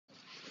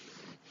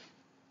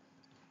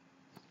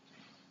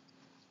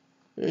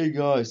Hey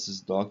guys, it's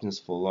Darkness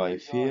for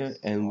Life here,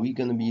 and we're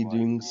gonna be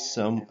doing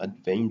some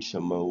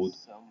adventure mode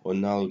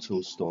on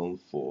Naruto Storm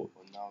 4.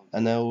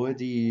 And I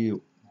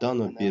already done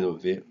a bit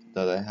of it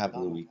that I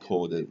haven't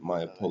recorded,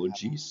 my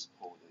apologies.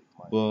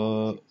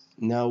 But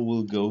now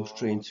we'll go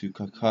straight to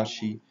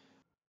Kakashi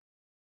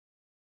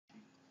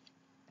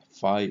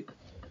fight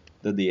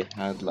that they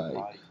had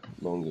like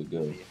long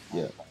ago.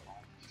 Yeah,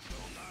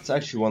 it's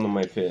actually one of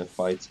my favorite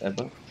fights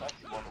ever.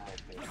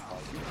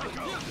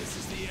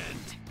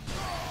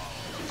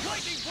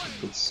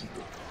 It's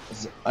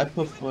I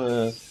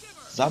prefer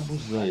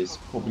Zabuza is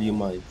probably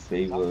my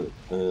favorite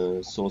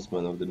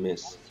swordsman of the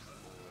mist.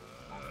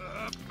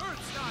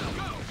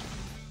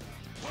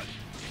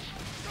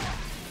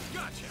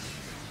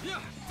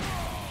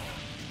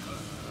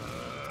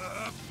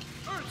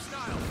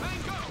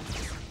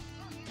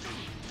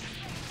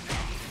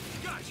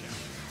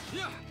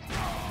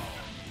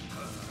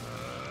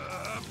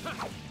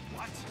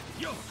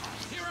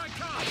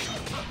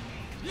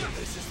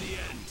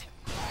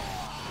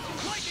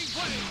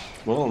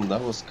 Well,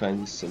 that was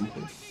kind of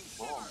simple.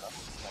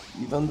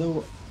 Even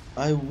though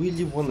I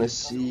really want to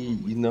see,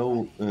 the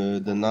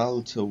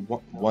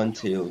Naruto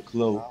one-tail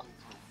cloak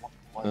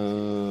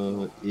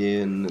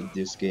in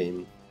this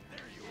game.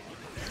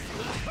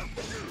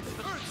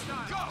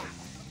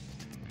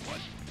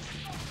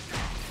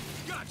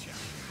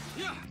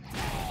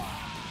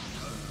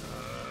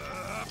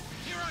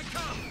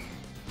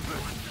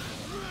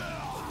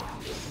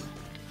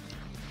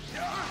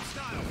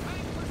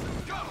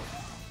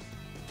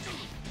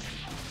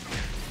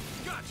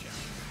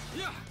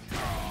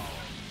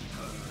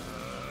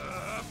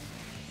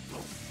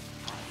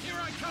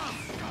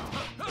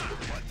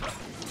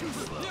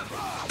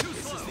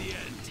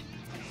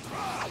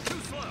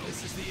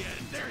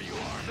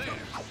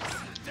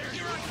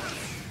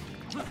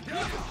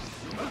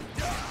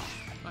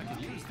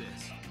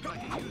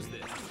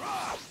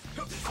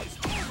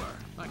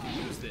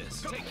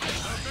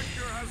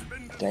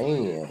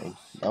 Damn,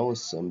 that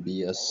was some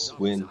BS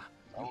win.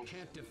 You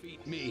can't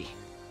defeat me.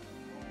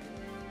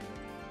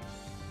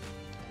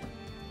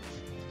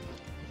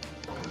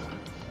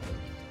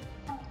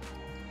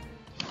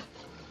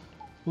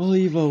 Well,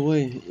 either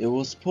way, it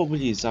was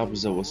probably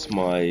Zabuza was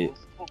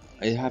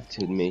I have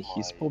to admit,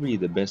 he's probably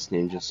the best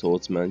ninja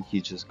swordsman. He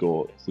just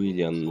got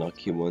really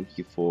unlucky when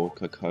he fought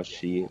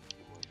Kakashi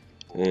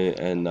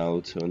and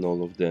Naruto and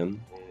all of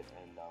them.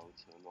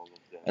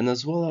 And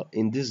as well,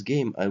 in this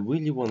game, I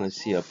really want to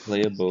see a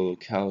playable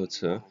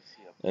character,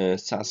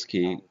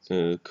 Sasuke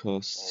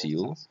Cursed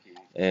Seal,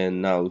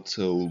 and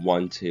Naruto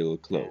One Tail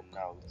Cloak.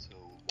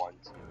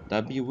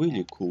 That'd be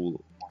really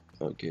cool.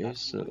 Okay,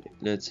 so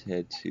let's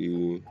head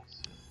to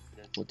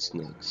what's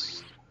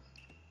next.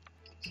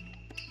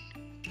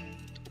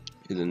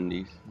 Hidden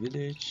Leaf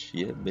Village,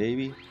 yeah,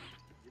 baby.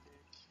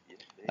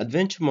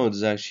 Adventure mode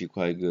is actually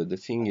quite good. The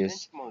thing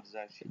is,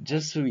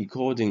 just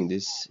recording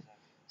this,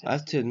 I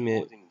have to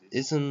admit,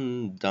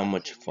 isn't that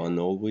much fun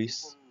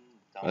always,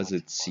 as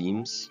it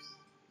seems.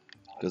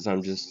 Because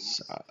I'm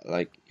just,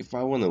 like, if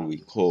I want to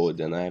record,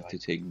 then I have to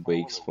take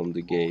breaks from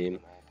the game.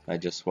 I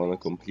just want to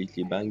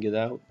completely bang it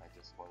out.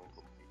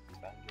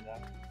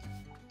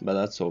 But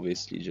that's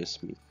obviously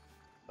just me.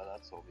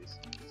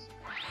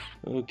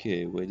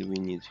 Okay, where do we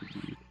need to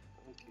be?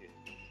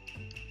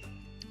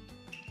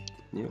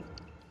 Yeah.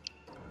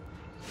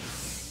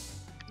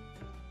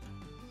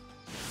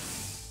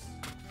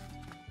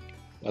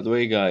 By the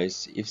way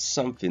guys, if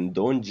something,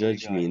 don't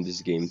judge me in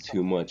this game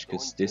too much,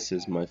 cause this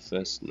is my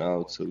first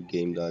Naruto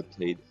game that I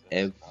played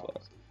ever.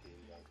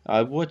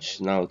 I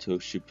watched Naruto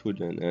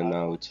Shippuden and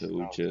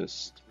Naruto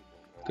just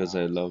cause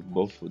I love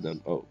both of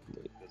them. Oh,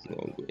 wait,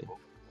 wrong way.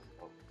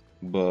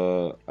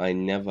 But I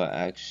never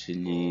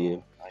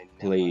actually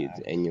played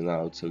any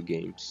Naruto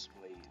games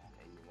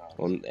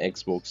on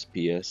Xbox,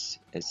 PS,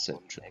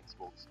 etc.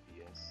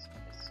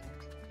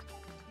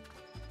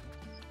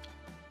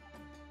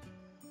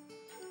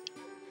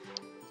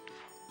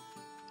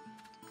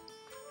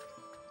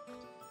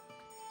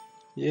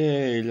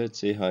 Yay, let's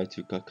say hi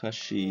to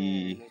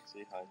Kakashi.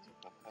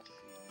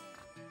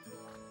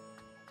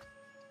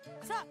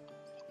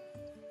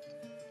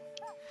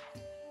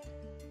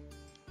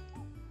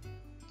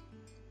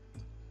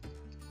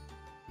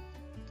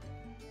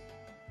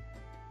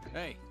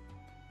 Hey.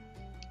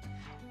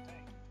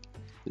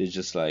 They're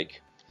just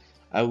like,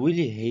 I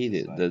really hate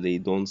it that they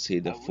don't say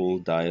the full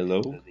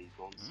dialogue,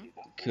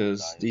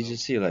 because they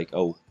just say like,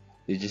 oh,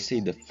 they just say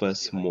the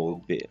first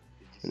small bit,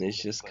 and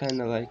it's just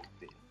kind of like,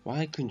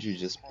 why couldn't you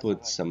just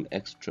put some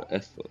extra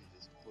effort?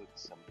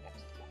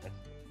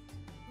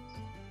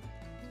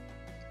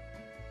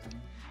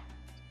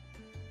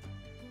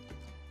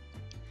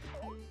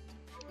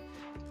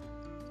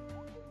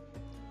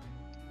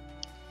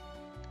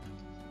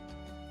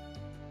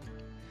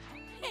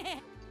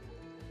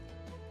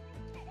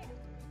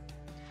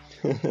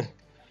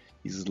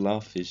 His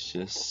laugh is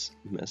just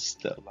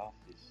messed up.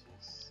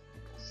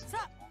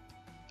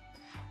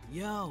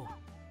 Yo.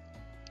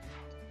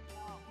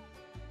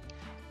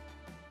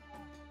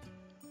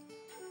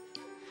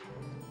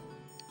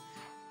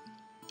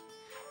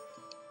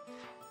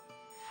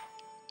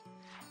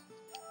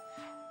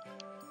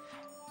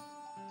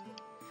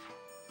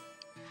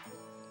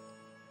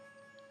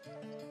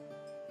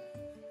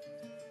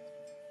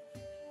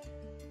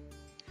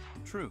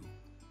 True.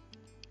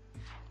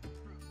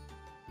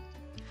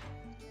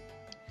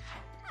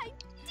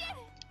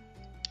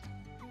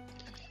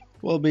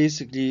 Well,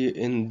 basically,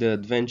 in the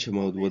adventure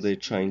mode, what they're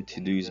trying to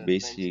do is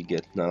basically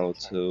get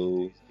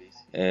Naruto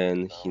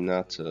and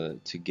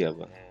Hinata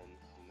together.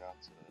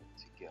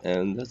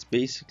 And that's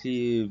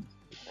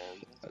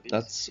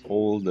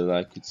all that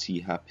I could see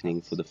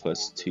happening for the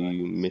first two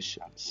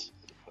missions.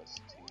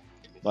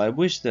 But I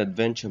wish the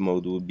adventure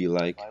mode would be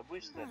like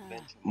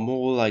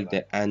more like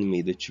the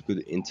anime that you could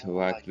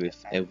interact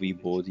with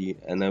everybody,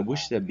 and I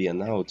wish there'd be a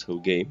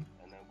Naruto game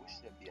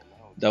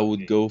that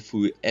would go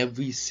through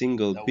every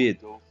single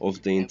bit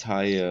of the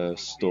entire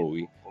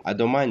story. I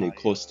don't mind it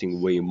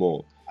costing way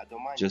more.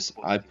 Just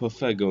I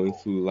prefer going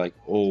through like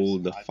all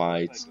the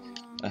fights,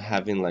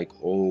 having like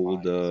all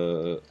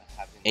the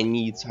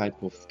any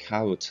type of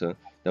character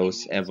that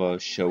was ever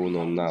shown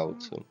on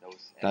Naruto.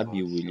 That'd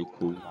be really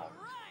cool.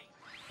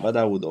 But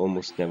that would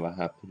almost never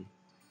happen.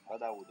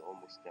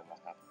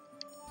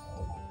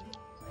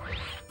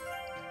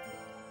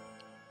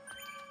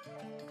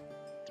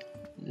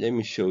 Let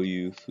me show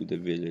you through the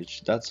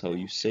village. That's how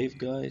you save,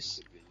 guys.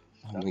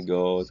 Oh my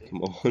god,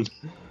 come on.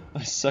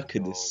 I suck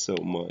at this so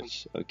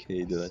much.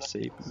 Okay, did I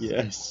save?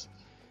 Yes.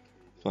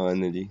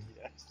 Finally.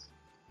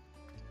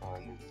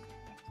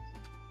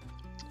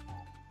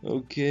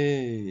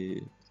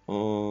 Okay.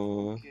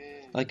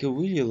 Like I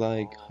really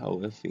like how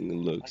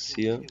everything looks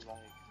here.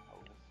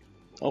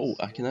 Oh,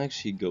 I can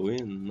actually go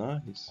in.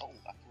 Nice.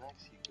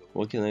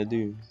 What can I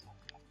do?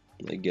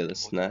 Like get a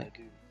snack?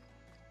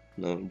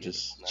 No,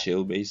 just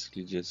chill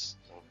basically. Just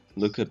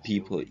look at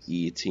people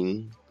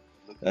eating.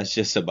 That's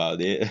just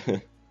about it.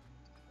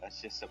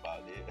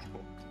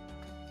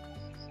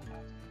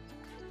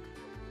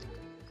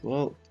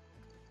 Well,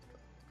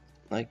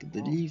 like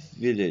the Leaf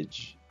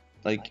Village,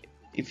 like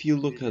if you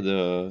look at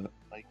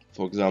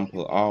for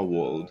example, our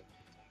world,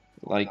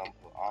 like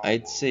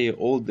I'd say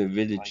all the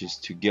villages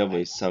together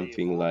is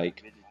something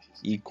like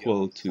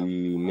equal to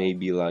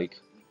maybe like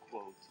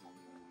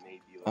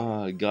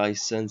Guy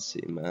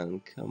Sensei, man,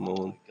 come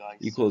on,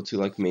 equal to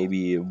like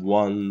maybe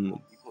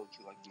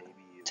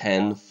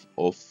 1/10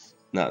 of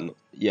no,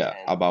 yeah,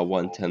 about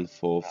 1/10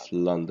 of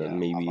London,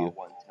 maybe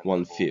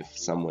 1/5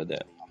 somewhere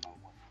there.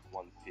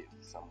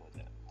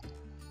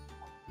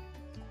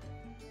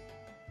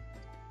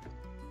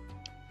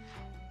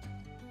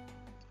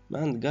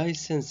 Man, Guy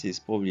Sensei is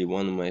probably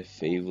one of my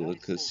favorite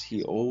because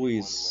he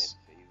always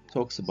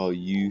talks about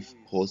youth,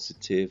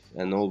 positive,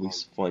 and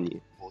always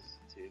funny.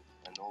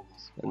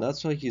 And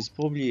that's why he's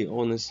probably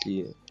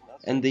honestly.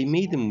 And they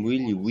made him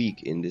really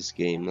weak in this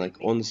game. Like,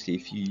 honestly,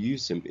 if you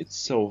use him, it's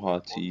so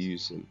hard to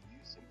use him.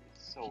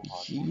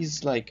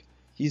 He's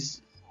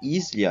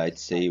easily, I'd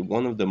say,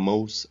 one of the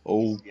most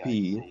OP,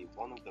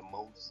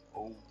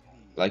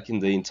 like in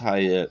the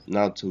entire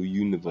Naruto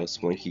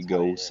universe when he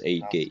goes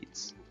 8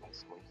 gates.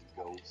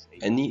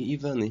 And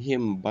even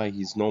him by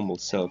his normal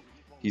self,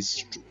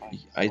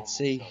 I'd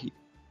say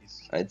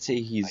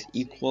he's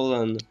equal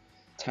and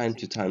time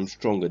to time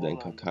stronger than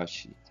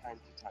Kakashi.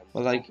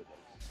 But like,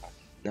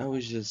 now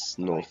it's just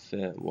not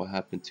fair what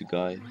happened to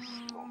Guy.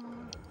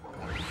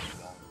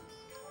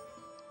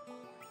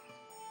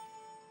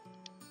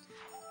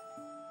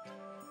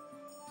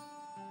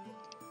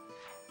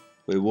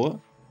 Wait, what?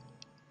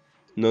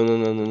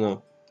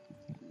 No.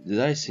 Did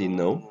I say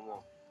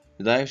no?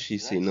 Did I actually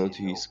say no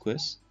to his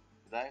quest?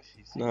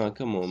 Nah,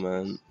 come on,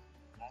 man.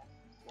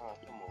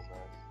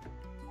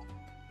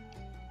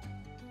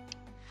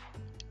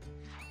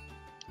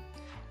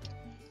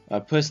 I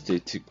pressed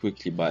it too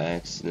quickly by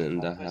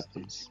accident, that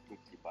happens.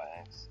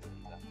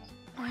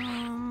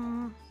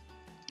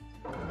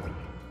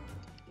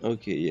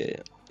 Okay,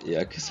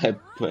 yeah, cause I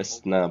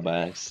pressed now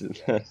by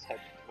accident. That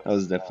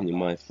was definitely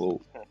my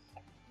fault.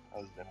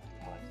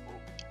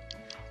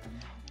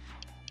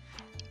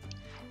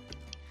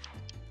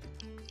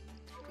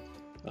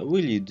 I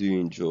really do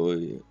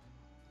enjoy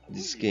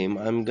this game.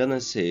 I'm gonna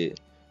say,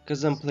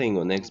 cause I'm playing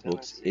on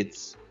Xbox,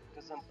 it's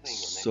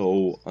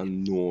so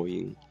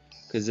annoying.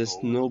 Cause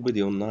there's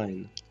nobody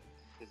online.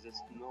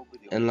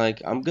 And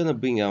like, I'm gonna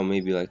bring out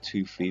maybe like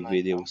 2-3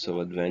 videos of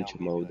adventure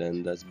mode,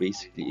 and that's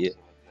basically it.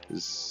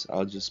 Cause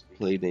I'll just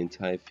play the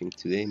entire thing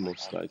today,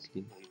 most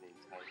likely.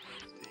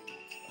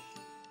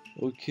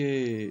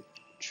 Okay,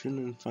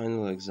 Chunin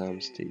final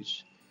exam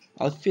stage.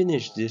 I'll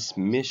finish this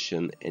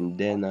mission and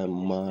then I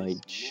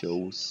might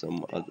show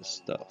some other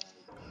stuff.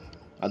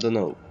 I don't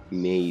know,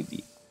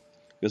 maybe.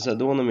 Because I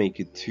don't want to make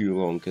it too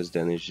long, because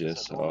then it's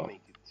just,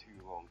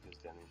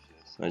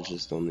 I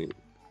just don't need.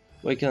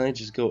 Why can't I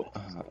just go?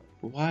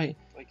 Why?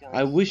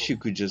 I wish you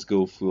could just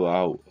go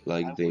throughout,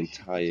 like, the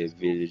entire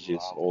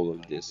villages, all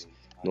of this,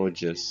 not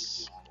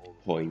just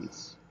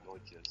points.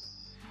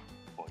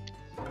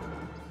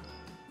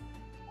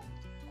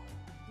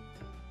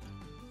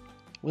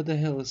 What the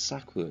hell is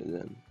Sakura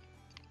then?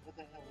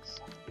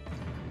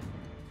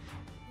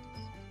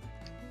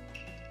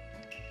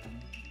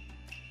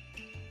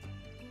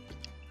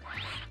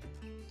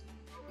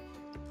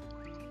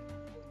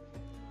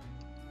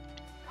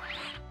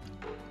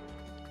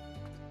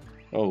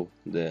 Oh,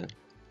 there.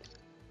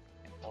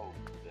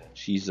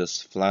 She's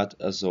as flat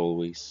as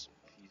always.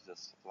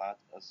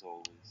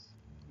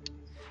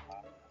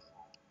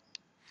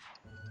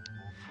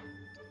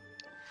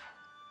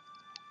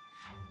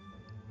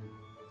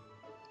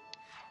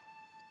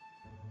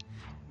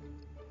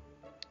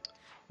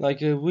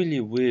 Like, I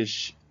really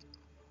wish.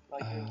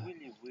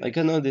 Like,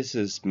 I know this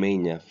is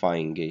mainly a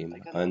fighting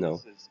game, I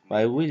know, but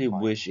I really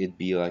wish it'd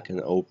be like an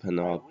open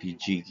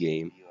RPG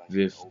game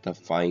with the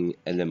fighting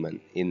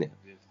element in it,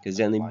 because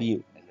then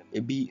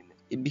it'd be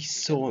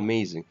so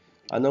amazing.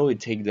 I know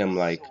it'd take them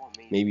like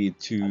maybe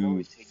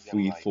 2,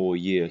 3, 4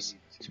 years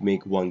to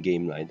make one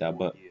game like that,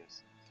 but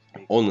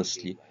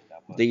honestly,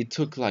 they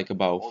took like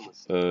about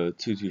 2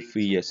 to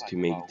 3 years to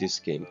make this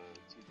game,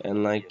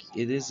 and like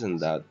it isn't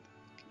that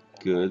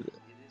good,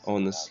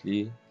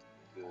 honestly.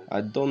 I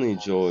don't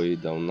enjoy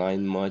the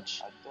online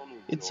much.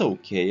 It's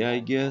okay, I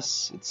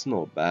guess. It's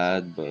not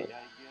bad, but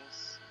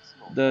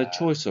the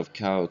choice of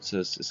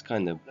characters is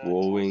kind of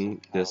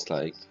boring.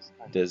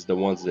 There's the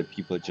ones that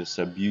people just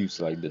abuse,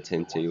 like the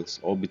Ten Tails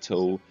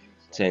Obito,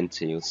 Ten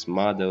Tails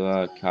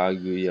Madara,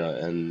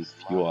 Kaguya, and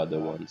few other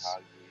ones.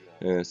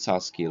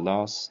 Sasuke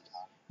last,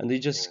 and they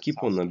just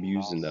keep on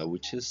abusing that,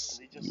 which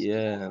is,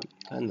 yeah,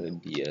 kind of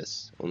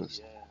BS,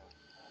 honestly.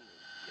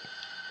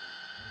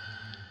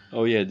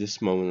 Oh yeah,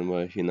 this moment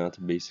where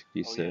Hinata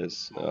basically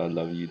says, I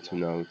love you to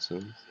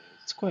Naruto.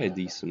 It's quite a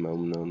decent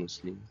moment,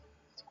 honestly.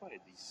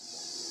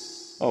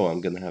 Oh,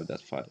 I'm gonna have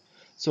that fight.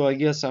 So I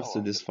guess after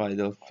this fight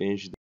I'll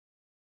finish,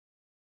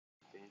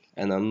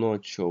 and I'm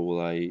not sure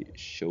will I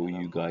show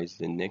you guys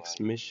the next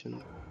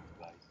mission.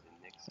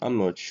 I'm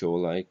not sure,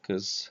 like,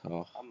 cause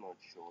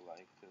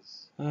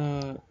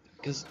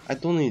I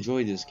don't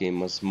enjoy this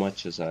game as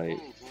much as I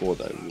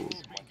thought I would.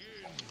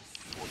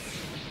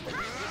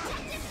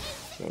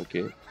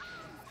 Okay.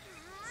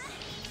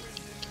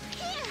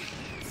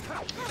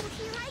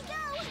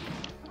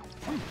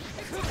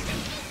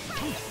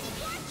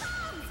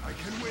 I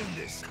can win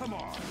this. Come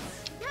on.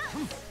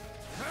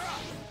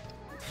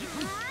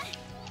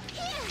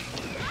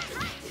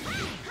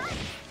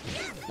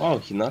 Wow,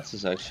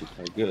 Hinata's actually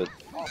quite good.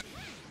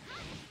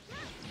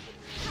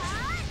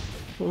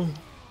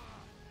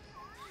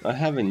 I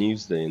haven't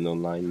used it in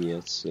online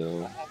yet,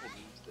 so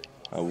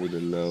I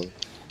wouldn't know.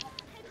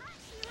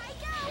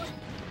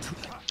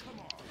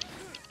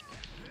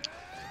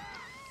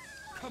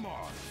 Come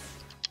on.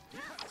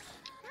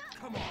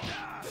 Come on.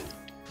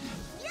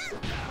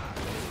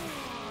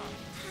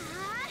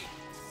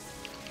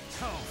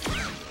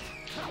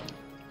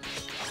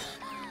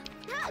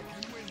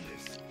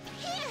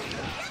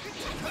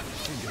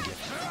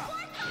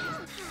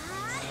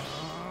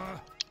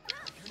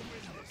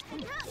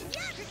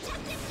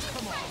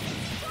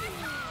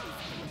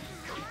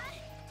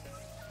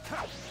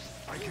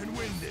 I can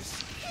win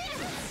this.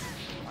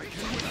 I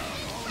can win an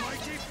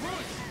almighty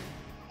push.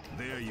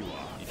 There you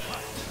are.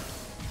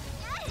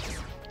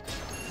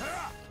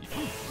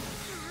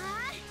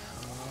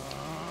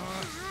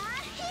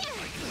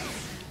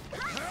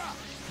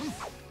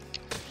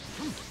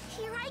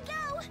 Here I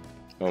go.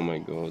 Oh my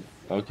god.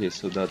 Okay,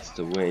 so that's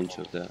the range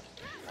of that.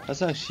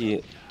 That's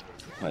actually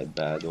quite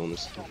bad,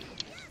 honestly.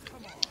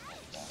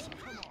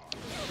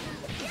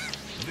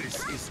 This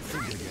is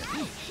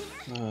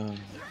Shippuden.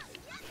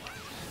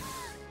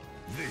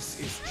 This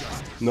is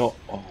just No.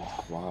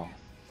 Oh, wow.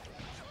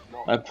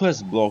 I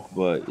press block,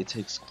 but it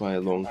takes quite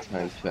a long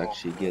time to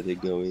actually get it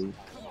going.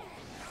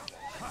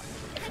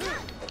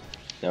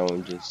 Now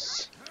I'm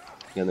just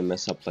gonna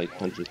mess up like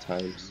 100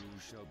 times.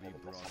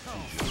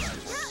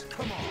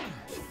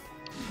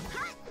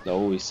 That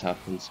always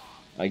happens.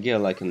 I get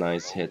like a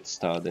nice head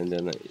start and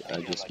then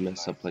I just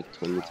mess up like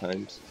 20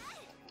 times.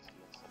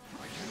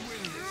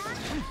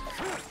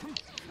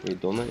 Wait,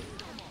 don't I?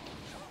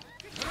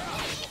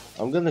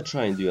 I'm gonna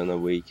try and do an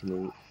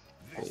awakening.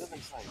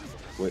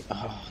 Wait,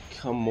 oh,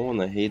 come on,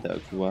 I hate that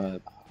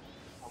grab.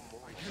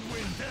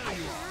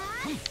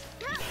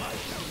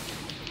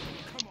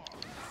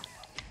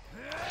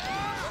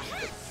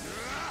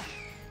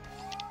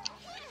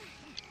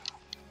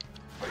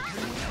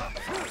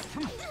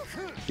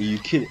 Are you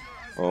kidding?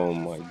 Oh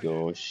my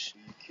gosh.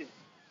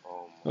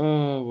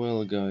 Oh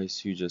well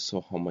guys, you just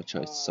saw how much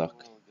I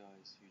suck.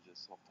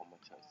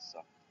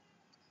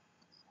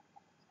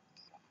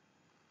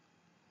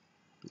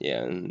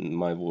 Yeah, and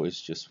my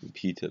voice just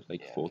repeated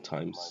like 4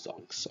 times,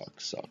 suck, suck,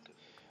 suck.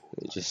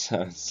 It just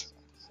sounds...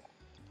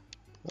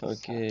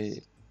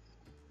 Okay.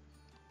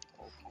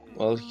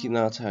 Well,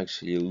 Hinata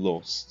actually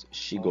lost.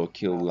 She got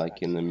killed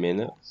like in a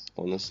minute,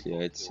 honestly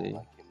I'd say.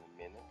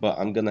 But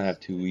I'm gonna have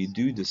to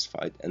redo this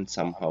fight and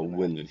somehow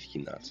win with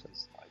Hinata.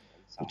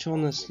 Which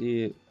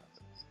honestly,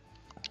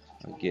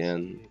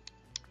 again...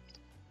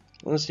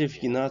 Honestly, if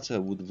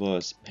Hinata would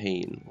verse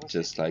Pain,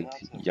 just like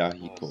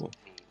Yahiko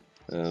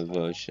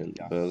version,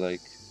 but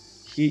like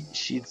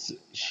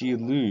she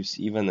lose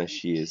even as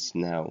she is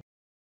now.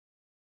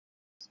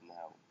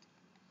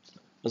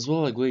 As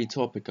well, a great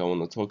topic I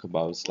want to talk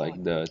about is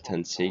like the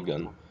Tensei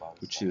gun,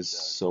 which is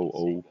so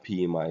OP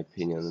in my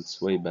opinion.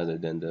 It's way better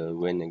than the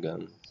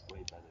Renegun,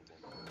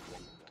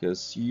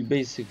 because you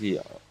basically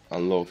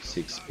unlock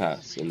 6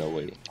 paths in a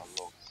way.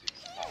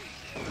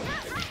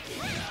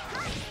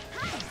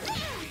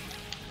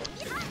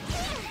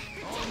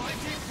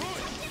 Almighty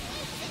push!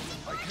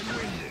 I can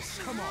win this.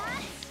 Come on.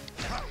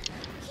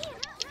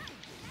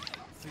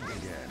 Think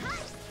again.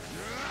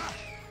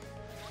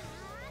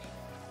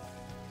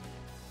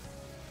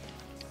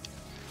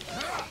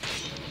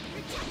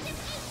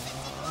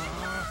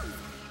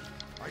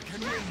 I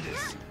can win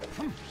this.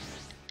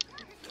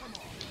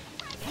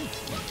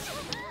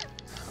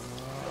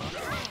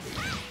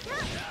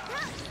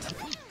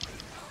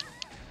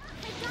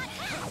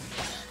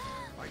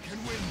 I can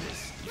win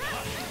this.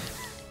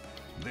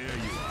 There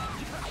you are.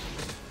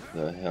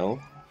 The hell?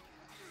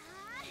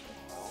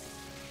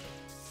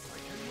 I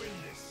can win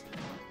this.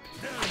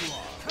 There you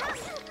are.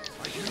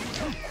 I can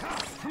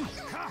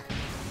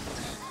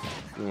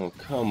win. Oh,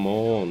 come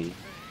on.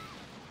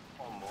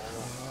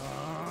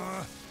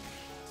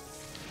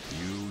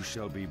 You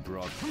shall be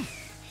brought.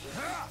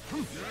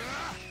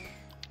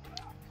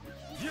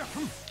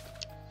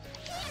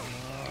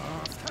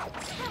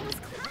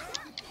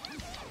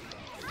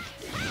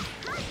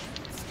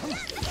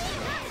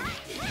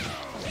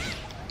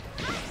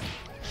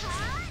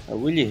 I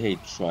really hate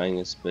trying,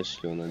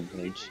 especially on a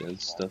bridge and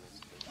stuff.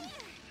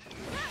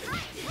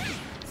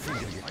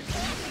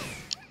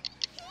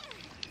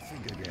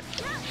 Think again.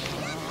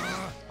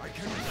 I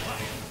can.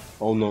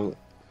 Oh no.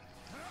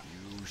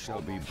 You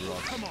shall be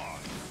brought. Come on.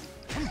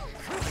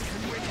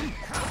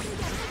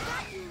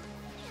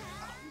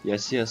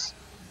 Yes, yes.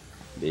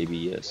 Baby,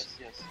 yes.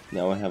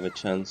 Now I have a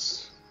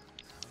chance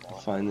to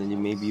finally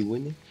maybe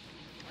winning.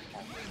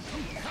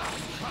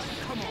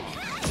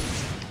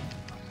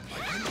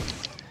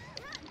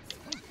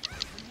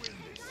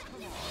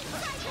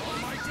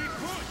 Almighty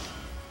push.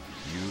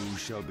 You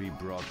shall be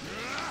brought.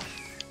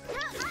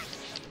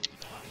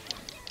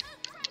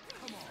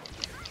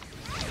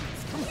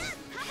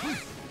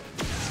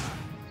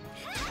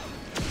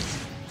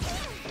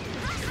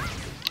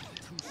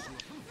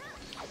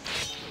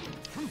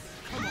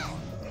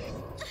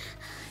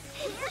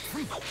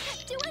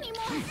 Do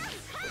anymore.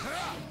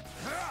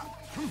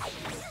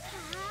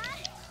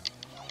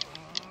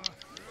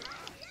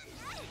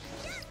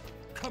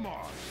 Come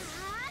on.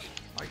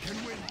 I can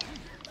win.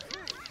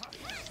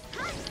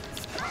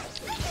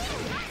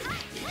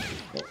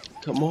 Oh,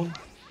 come on.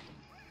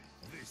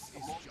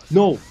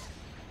 No!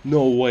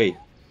 No way.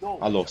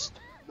 I lost.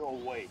 I can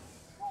win.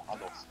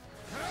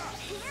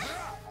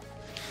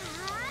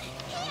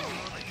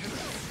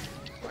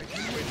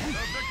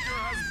 The victor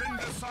has been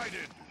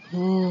decided.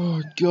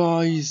 Oh,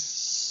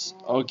 guys.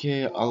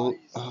 Okay,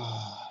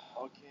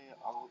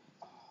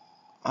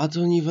 I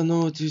don't even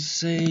know what to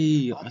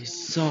say. I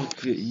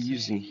suck at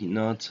using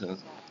Hinata.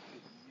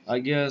 I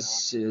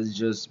guess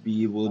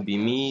will be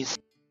me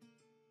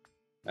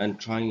and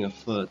trying a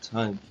third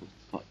time, for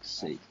fuck's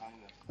sake.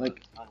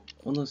 Like,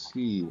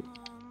 honestly,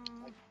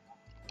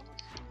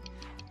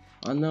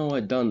 I know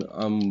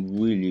I'm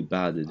really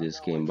bad at this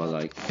game, but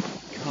like,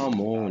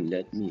 come on,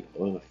 let me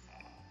off.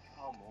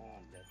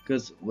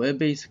 Because we're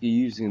basically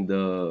using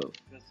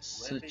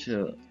such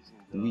a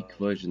weak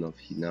version of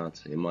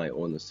Hinata, in my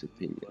honest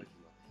opinion.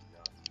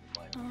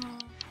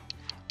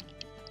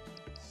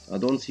 I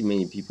don't see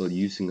many people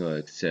using her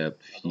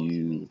except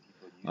few,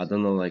 I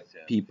don't know, like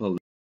people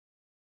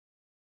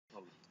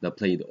that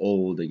played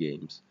all the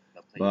games.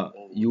 But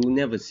you'll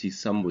never see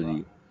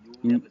somebody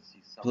who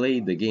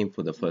played the game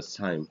for the first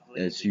time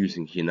and is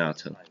using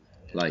Hinata,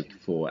 like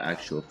for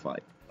actual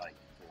fight.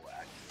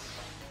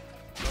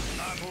 The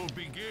battle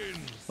begins.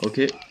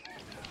 Okay,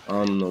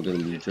 I'm not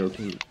gonna be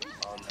joking.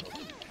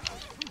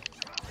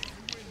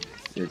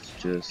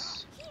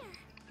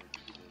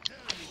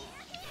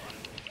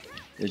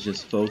 Let's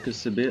just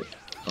focus a bit.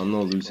 I'm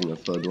not losing a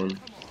third one.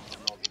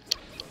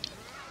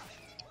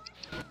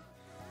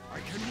 I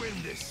can win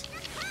this.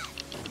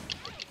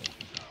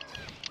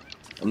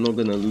 I'm not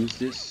gonna lose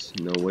this.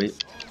 No way.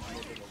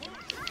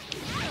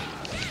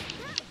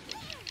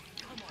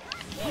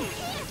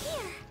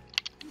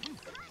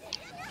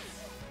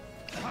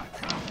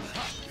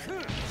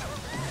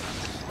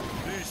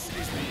 This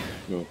is the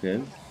end. Okay.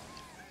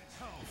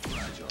 How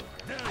fragile.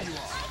 There you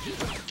are.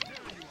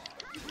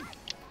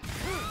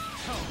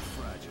 How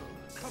fragile.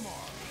 Come on.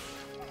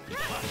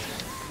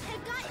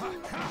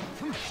 How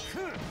fragile.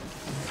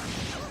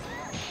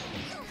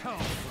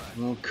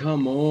 Oh,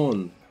 come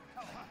on.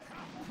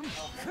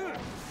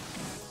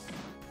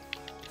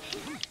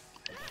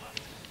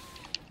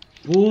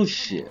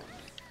 Bullshit.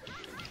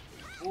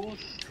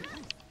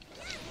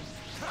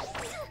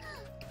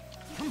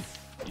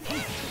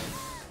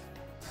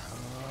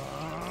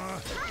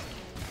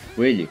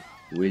 Really?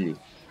 Really?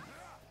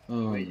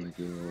 Oh my god.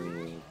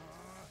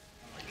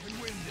 I can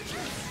win this.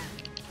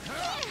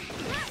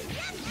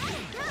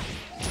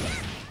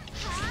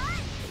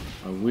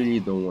 I really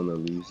don't want to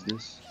lose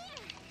this.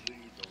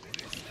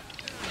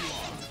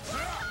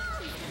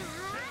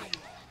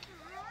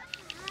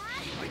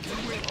 I can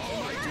win.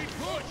 Almighty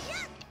push.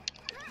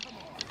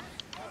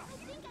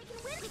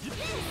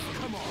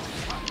 Come on.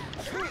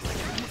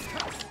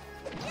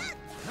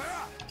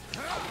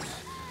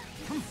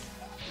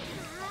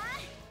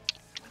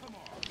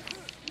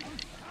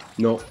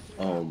 No.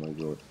 Oh my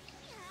god.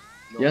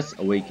 Yes,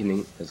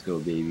 awakening. Let's go,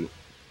 baby.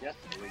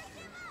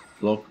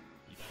 Block.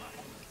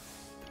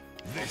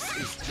 This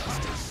is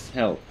justice.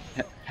 Hell.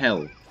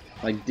 Hell.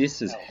 Like,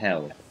 this is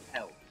hell.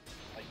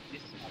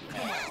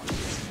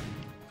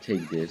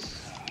 Take this.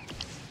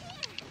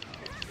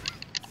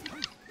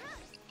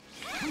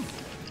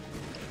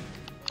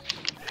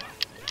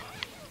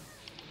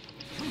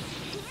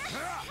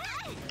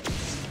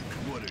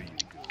 What are you?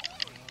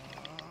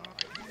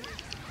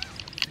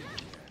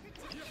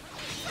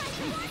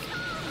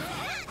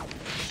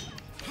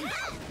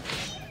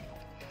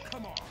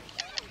 Come on.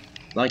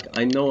 Like,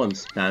 I know I'm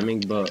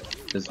spamming, but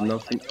there's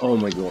nothing. Oh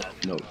my god.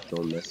 No,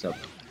 don't mess up.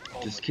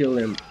 Just kill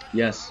him.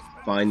 Yes.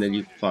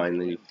 Finally,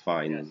 finally,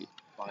 finally.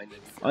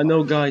 I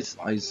know, guys,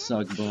 I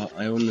suck, but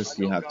I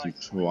honestly have to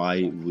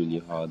try really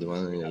hard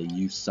when I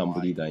use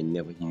somebody that I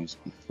never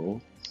used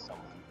before.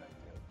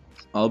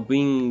 I'll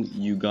bring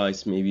you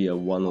guys maybe a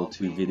 1 or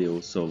 2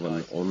 videos of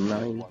an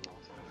online.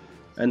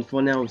 And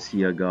for now, see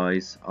ya,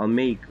 guys.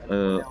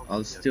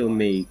 I'll still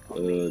make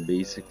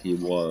basically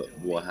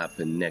what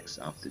happened next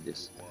after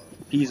this.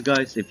 Peace,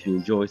 guys. If you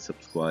enjoy,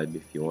 subscribe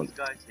if you want.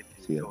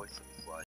 See ya.